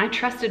B-School, and I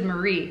trusted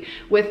Marie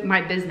with my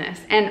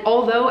business. And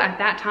although at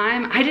that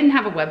time I didn't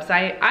have a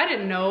website, I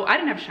didn't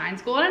have Shine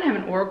School, I didn't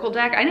have an Oracle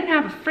deck, I didn't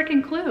have a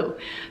freaking clue.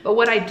 But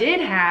what I did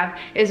have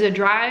is a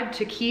drive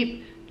to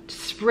keep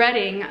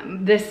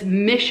spreading this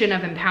mission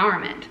of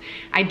empowerment.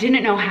 I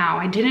didn't know how,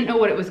 I didn't know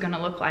what it was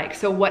gonna look like.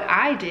 So what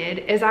I did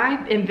is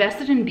I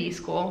invested in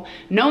B-School,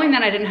 knowing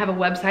that I didn't have a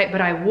website,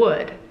 but I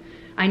would.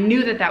 I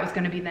knew that that was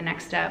going to be the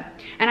next step.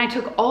 And I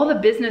took all the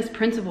business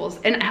principles,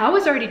 and I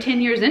was already 10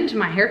 years into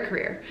my hair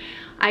career.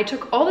 I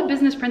took all the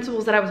business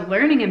principles that I was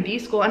learning in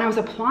B-School, and I was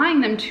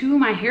applying them to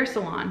my hair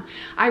salon.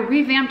 I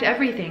revamped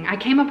everything. I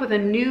came up with a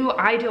new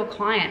ideal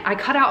client. I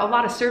cut out a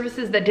lot of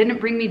services that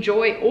didn't bring me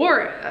joy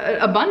or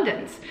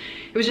abundance.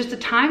 It was just a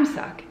time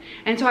suck.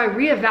 And so I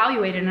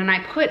reevaluated, and I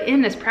put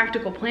in this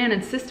practical plan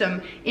and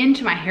system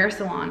into my hair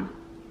salon.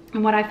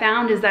 And what I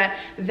found is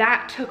that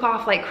that took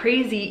off like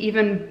crazy,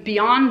 even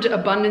beyond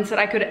abundance that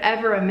I could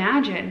ever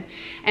imagine.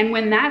 And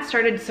when that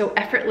started so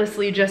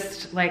effortlessly,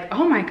 just like,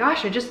 oh my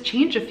gosh, I just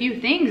changed a few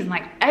things and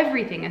like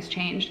everything has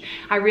changed,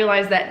 I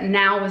realized that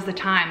now was the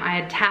time. I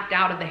had tapped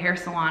out of the hair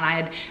salon.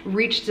 I had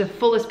reached the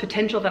fullest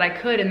potential that I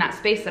could in that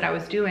space that I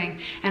was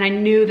doing. And I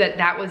knew that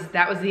that was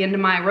the end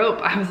of my rope.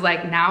 I was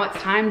like, now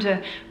it's time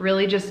to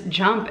really just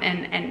jump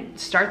and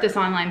start this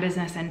online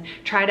business and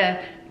try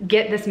to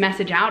get this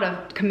message out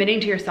of committing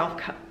to your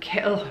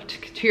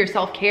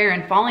self-care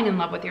and falling in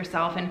love with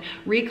yourself and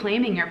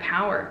reclaiming your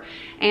power.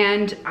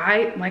 And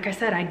like I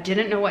said, I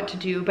didn't know what to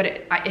do, but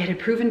it had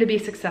proven to be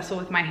successful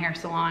with my hair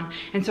salon.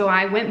 And so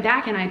I went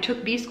back and I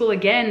took B-School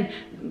again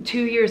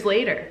 2 years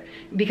later,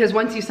 because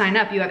once you sign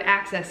up, you have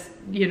access,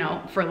 you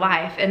know, for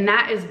life. And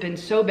that has been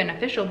so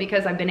beneficial,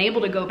 because I've been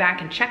able to go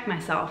back and check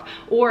myself,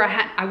 or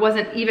I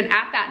wasn't even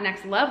at that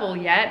next level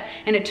yet,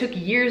 and it took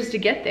years to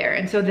get there.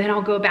 And so then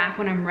I'll go back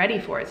when I'm ready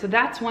for it. So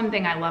that's one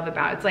thing I love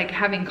about it. It's like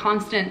having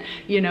constant,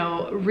 you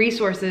know,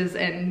 resources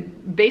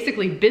and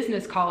basically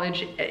business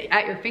college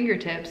at your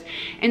fingertips.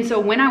 And so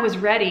when I was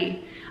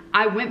ready,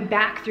 I went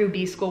back through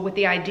B-School with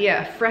the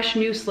idea, a fresh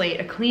new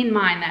slate, a clean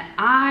mind, that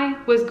I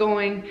was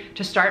going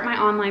to start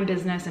my online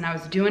business, and I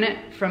was doing it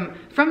from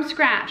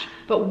scratch,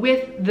 but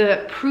with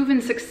the proven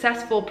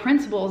successful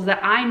principles that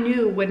I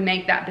knew would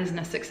make that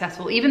business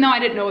successful, even though I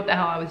didn't know what the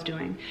hell I was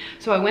doing.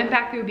 So I went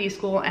back through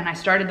B-School and I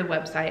started the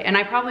website, and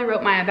I probably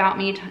wrote my About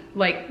Me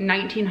like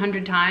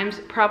 1,900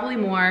 times, probably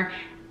more.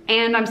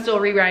 And I'm still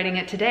rewriting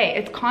it today.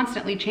 It's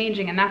constantly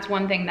changing, and that's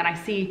one thing that I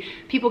see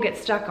people get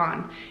stuck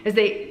on, is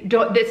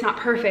it's not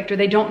perfect, or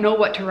they don't know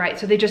what to write,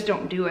 so they just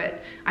don't do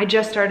it. I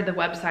just started the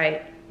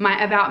website.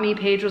 My About Me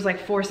page was like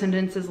 4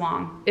 sentences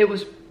long. It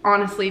was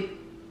honestly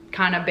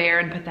kind of bare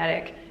and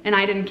pathetic, and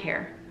I didn't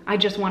care. I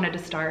just wanted to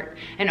start.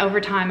 And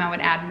over time I would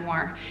add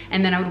more,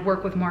 and then I would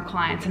work with more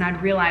clients, and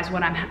I'd realize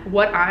what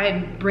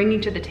I'm bringing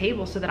to the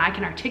table so that I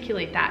can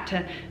articulate that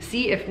to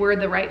see if we're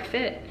the right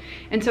fit.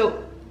 And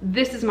so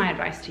this is my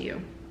advice to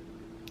you.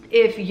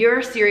 If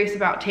you're serious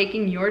about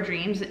taking your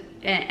dreams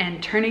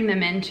and turning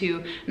them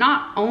into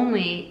not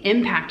only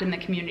impact in the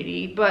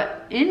community,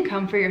 but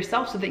income for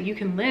yourself so that you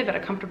can live at a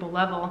comfortable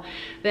level,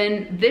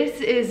 then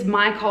this is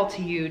my call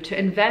to you to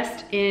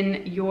invest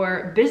in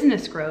your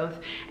business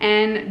growth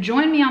and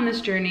join me on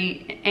this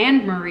journey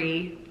and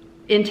Marie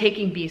in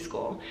taking B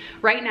School.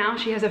 Right now,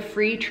 she has a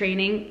free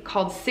training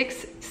called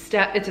it's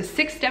a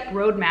 6-step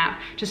roadmap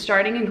to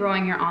starting and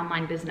growing your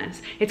online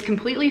business. It's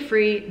completely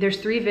free. There's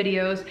 3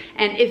 videos.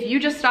 And if you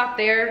just stop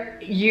there,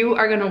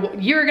 you're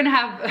gonna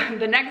have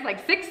the next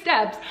like 6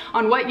 steps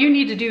on what you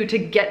need to do to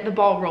get the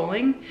ball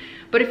rolling.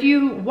 But if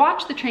you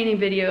watch the training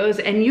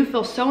videos and you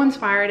feel so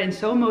inspired and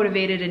so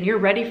motivated and you're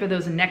ready for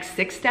those next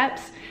 6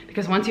 steps,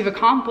 because once you've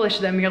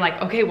accomplished them, you're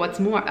like, okay, what's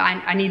more?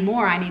 I need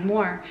more, I need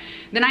more.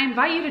 Then I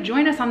invite you to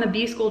join us on the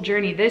B School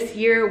journey. This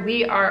year,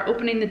 we are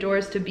opening the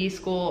doors to B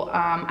School,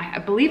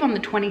 I believe on the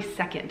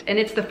 22nd, and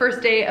it's the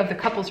first day of the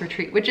couples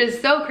retreat, which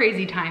is so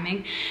crazy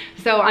timing.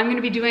 So I'm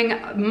gonna be doing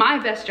my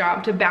best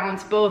job to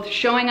balance both,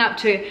 showing up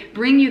to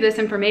bring you this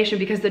information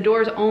because the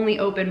doors only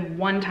open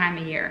 1 time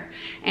a year,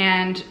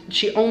 and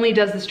she only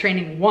does this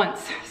training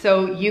once.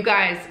 So you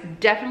guys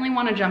definitely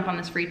wanna jump on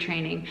this free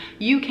training.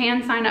 You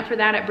can sign up for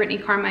that at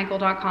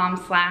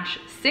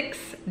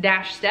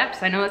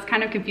brittneycarmichael.com/6-steps. I know that's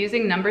kind of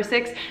confusing, number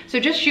 6. So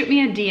just shoot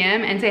me a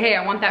DM and say, hey,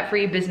 I want that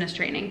free business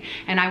training,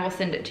 and I will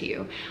send it to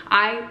you.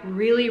 I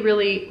really,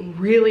 really,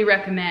 really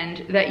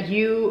recommend that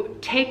you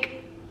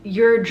take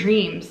your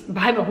dreams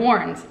by the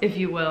horns, if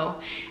you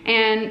will,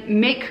 and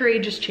make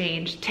courageous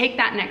change. Take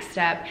that next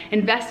step,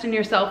 invest in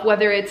yourself,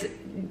 whether it's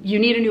you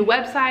need a new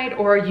website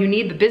or you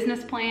need the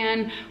business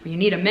plan or you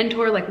need a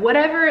mentor, like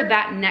whatever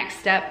that next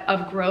step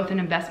of growth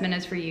and investment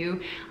is for you,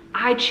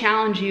 I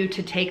challenge you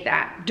to take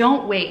that.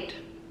 Don't wait.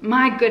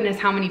 My goodness,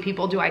 how many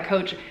people do I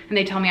coach and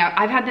they tell me,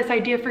 I've had this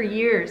idea for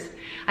years.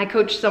 I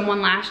coached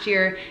someone last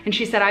year and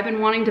she said, I've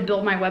been wanting to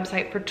build my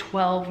website for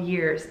 12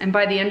 years. And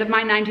by the end of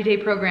my 90-day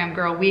program,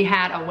 girl, we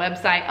had a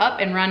website up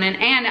and running,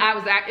 and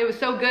it was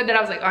so good that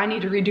I was like, oh, I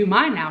need to redo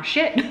mine now,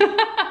 shit.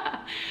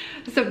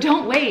 So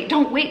don't wait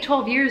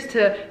 12 years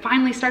to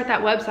finally start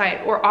that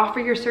website or offer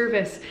your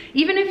service.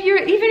 Even if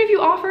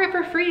you offer it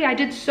for free. I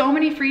did so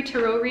many free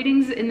tarot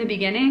readings in the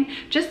beginning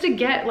just to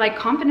get like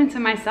confidence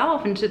in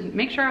myself and to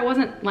make sure I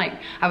wasn't like,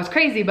 I was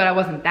crazy, but I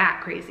wasn't that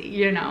crazy,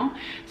 you know?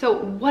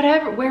 So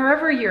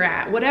wherever you're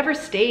at, whatever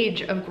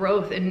stage of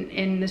growth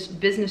in this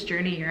business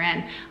journey you're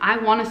in, I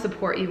wanna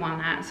support you on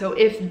that. So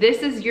if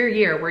this is your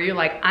year where you're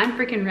like, I'm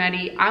freaking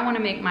ready, I wanna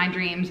make my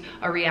dreams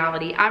a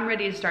reality, I'm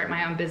ready to start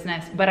my own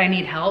business, but I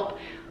need help,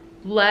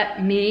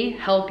 let me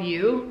help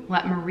you,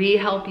 let Marie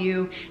help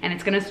you, and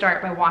it's gonna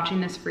start by watching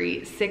this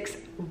free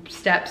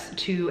 6-step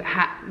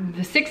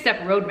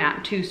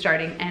roadmap to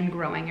starting and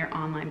growing your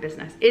online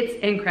business. It's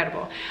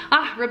incredible.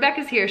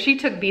 Rebecca's here. She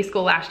took B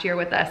School last year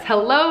with us.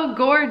 Hello,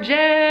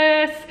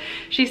 gorgeous.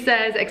 She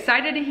says,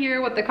 excited to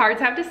hear what the cards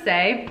have to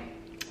say.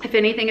 If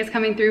anything is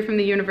coming through from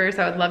the universe,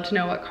 I would love to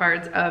know what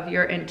cards of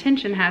your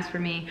intention has for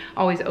me.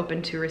 Always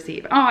open to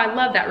receive. Oh, I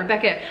love that,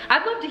 Rebecca.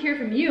 I'd love to hear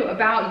from you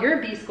about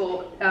your B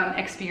School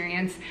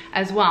experience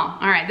as well.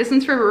 All right, this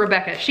one's for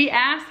Rebecca. She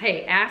asked,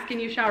 hey, ask and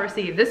you shall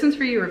receive. This one's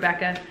for you,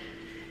 Rebecca.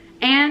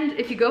 And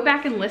if you go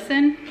back and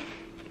listen,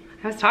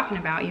 I was talking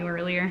about you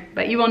earlier,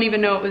 but you won't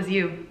even know it was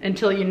you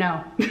until you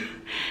know.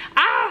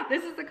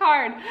 This is the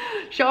card.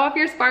 Show off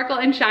your sparkle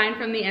and shine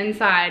from the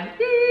inside.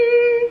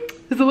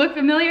 Does it look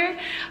familiar?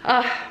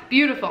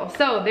 Beautiful.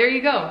 So there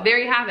you go. There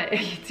you have it.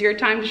 It's your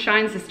time to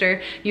shine,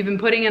 sister. You've been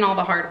putting in all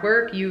the hard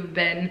work. You've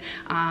been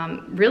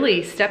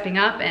really stepping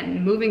up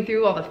and moving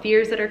through all the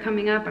fears that are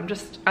coming up.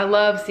 I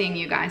love seeing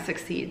you guys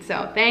succeed.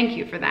 So thank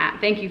you for that.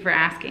 Thank you for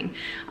asking.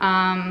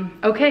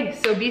 Okay,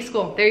 so B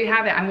School, there you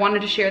have it. I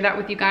wanted to share that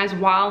with you guys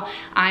while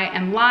I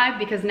am live,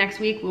 because next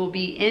week we'll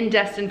be in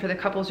Destin for the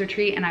couples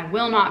retreat, and I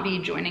will not be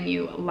joining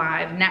you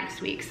live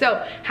next week.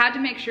 So had to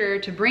make sure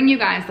to bring you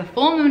guys the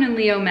full moon in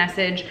Leo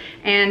message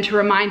and to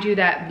remind you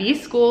that B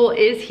School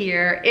is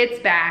here, it's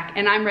back,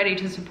 and I'm ready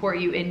to support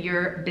you in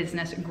your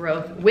business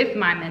growth with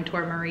my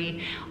mentor,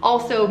 Marie.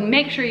 Also,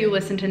 make sure you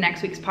listen to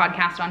next week's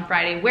podcast on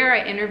Friday where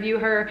I interview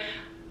her.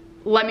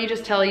 Let me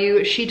just tell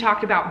you, she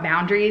talked about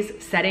boundaries,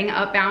 setting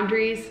up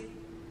boundaries,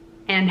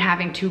 and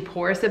having too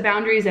porous of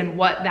boundaries and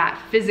what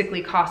that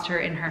physically cost her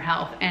in her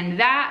health. And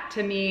that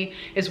to me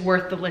is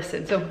worth the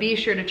listen. So be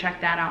sure to check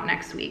that out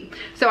next week.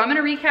 So I'm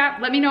gonna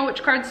recap. Let me know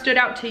which cards stood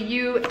out to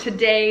you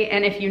today.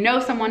 And if you know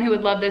someone who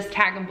would love this,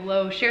 tag them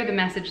below, share the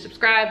message,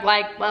 subscribe,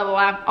 like, blah, blah,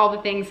 blah, all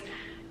the things.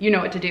 You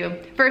know what to do.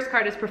 First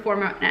card is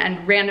perform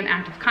and random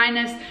act of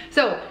kindness.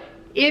 So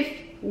if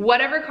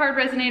whatever card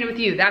resonated with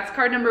you, that's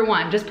card number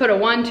 1. Just put a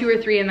 1, 2,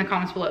 or 3 in the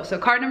comments below. So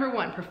card number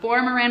 1,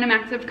 perform a random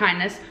act of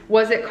kindness.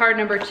 Was it card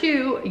number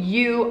 2,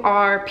 you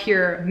are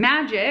pure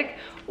magic?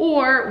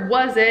 Or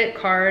was it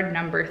card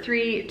number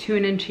 3,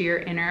 tune into your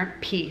inner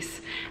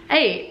peace?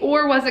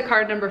 Or was it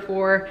card number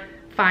 4,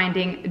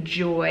 finding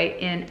joy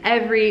in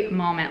every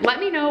moment? Let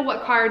me know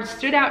what card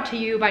stood out to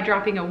you by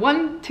dropping a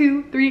 1,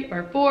 2, 3,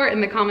 or 4 in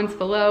the comments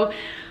below.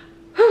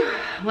 Whew,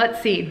 let's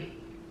see.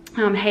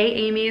 Hey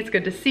Amy, it's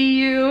good to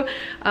see you.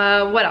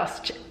 What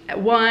else?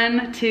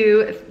 1,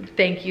 2,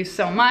 thank you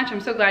so much.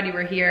 I'm so glad you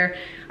were here.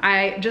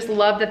 I just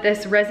love that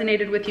this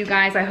resonated with you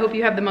guys. I hope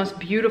you have the most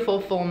beautiful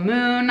full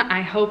moon.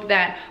 I hope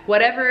that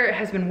whatever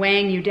has been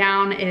weighing you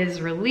down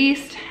is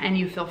released and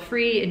you feel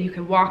free and you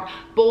can walk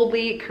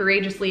boldly,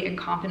 courageously, and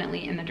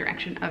confidently in the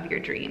direction of your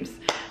dreams.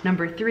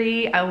 Number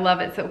 3, I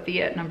love it,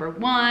 Sophia. Number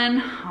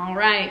 1, all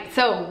right.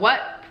 So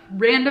what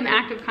random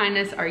act of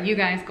kindness are you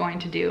guys going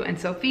to do? And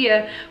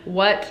Sophia,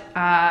 what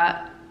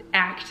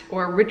act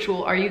or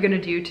ritual are you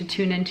gonna do to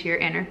tune into your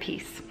inner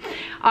peace?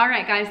 All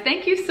right, guys,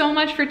 thank you so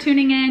much for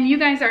tuning in. You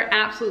guys are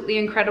absolutely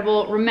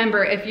incredible.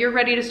 Remember, if you're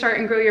ready to start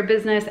and grow your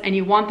business and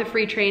you want the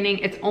free training,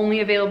 it's only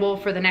available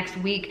for the next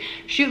week.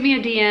 Shoot me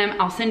a DM.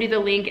 I'll send you the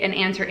link and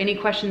answer any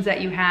questions that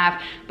you have.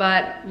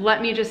 But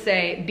let me just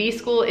say,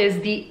 B-School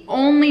is the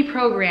only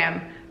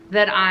program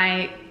that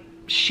I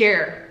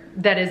share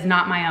that is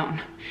not my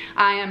own.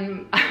 I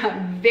am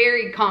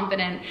very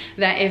confident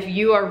that if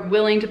you are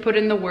willing to put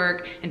in the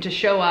work and to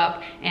show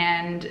up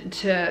and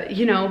to,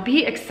 you know,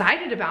 be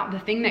excited about the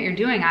thing that you're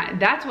doing,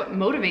 that's what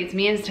motivates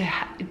me, is to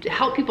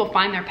help people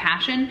find their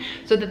passion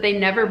so that they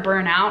never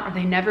burn out or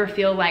they never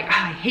feel like, oh,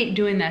 I hate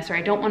doing this or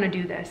I don't want to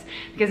do this,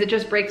 because it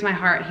just breaks my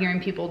heart hearing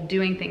people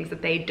doing things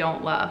that they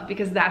don't love,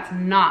 because that's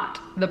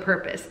not the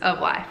purpose of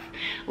life.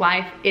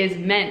 Life is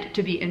meant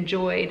to be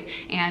enjoyed,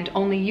 and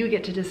only you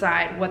get to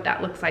decide what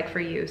that looks like for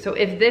you. So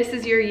if this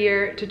is your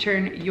year to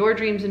turn your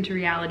dreams into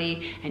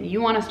reality and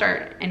you want to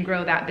start and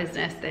grow that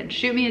business, then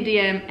shoot me a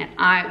DM and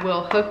I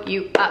will hook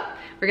you up.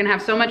 We're gonna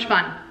have so much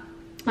fun.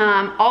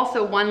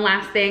 Also, one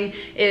last thing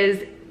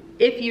is,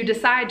 if you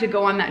decide to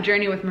go on that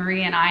journey with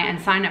Marie and I and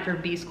sign up for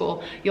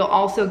B-School, you'll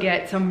also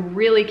get some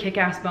really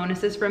kick-ass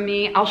bonuses from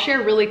me. I'll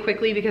share really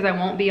quickly because I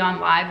won't be on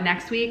live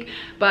next week,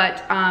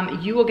 but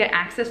you will get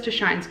access to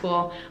Shine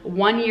School,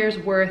 1 year's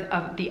worth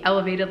of the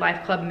Elevated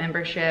Life Club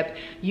membership.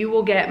 You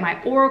will get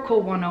my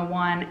Oracle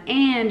 101,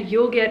 and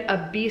you'll get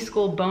a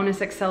B-School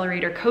bonus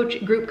accelerator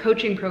group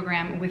coaching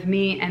program with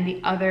me and the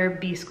other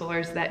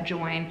B-Schoolers that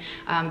join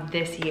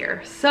this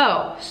year.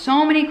 So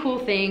many cool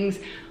things.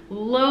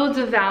 Loads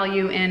of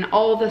value in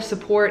all the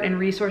support and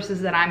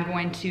resources that I'm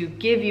going to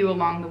give you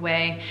along the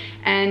way.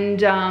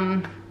 And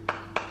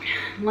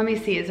let me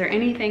see, is there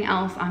anything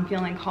else I'm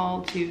feeling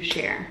called to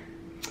share?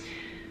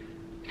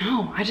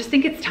 No, I just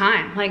think it's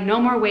time. Like, no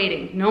more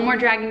waiting, no more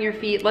dragging your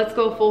feet. Let's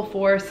go full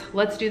force.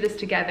 Let's do this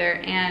together.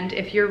 And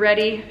if you're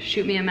ready,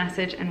 shoot me a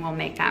message and we'll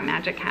make that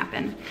magic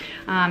happen.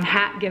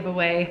 Hat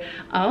giveaway.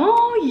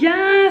 Oh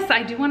yes,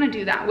 I do want to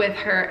do that with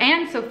her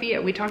and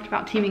Sophia. We talked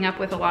about teaming up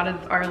with a lot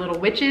of our little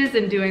witches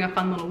and doing a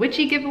fun little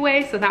witchy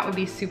giveaway. So that would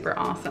be super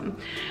awesome.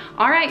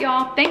 All right,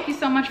 y'all. Thank you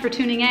so much for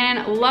tuning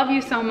in. Love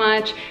you so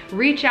much.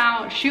 Reach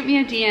out, shoot me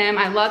a DM.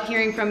 I love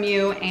hearing from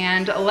you,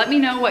 and let me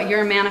know what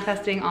you're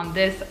manifesting on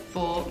this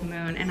full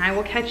moon, and I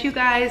will catch you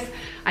guys,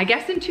 I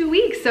guess, in 2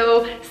 weeks.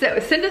 So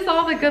send us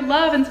all the good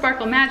love and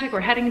sparkle magic.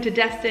 We're heading to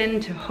Destin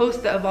to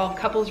host the Evolved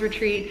Couples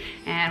Retreat,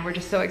 and we're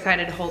just so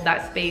excited to hold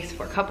that space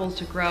for couples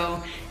to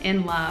grow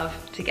in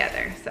love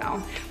together.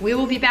 So we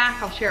will be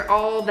back. I'll share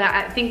all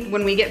that. I think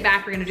when we get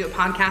back, we're gonna do a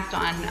podcast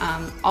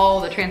on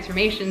all the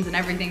transformations and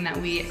everything that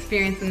we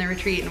experienced in the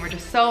retreat, and we're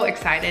just so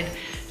excited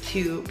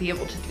to be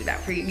able to do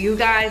that for you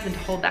guys and to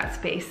hold that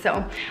space.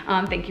 So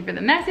thank you for the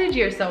message.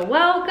 You're so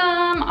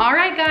welcome. All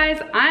right,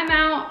 guys, I'm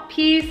out.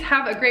 Peace.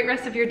 Have a great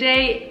rest of your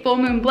day. Full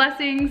moon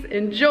blessings.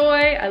 Enjoy.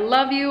 I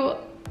love you.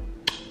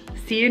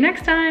 See you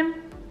next time.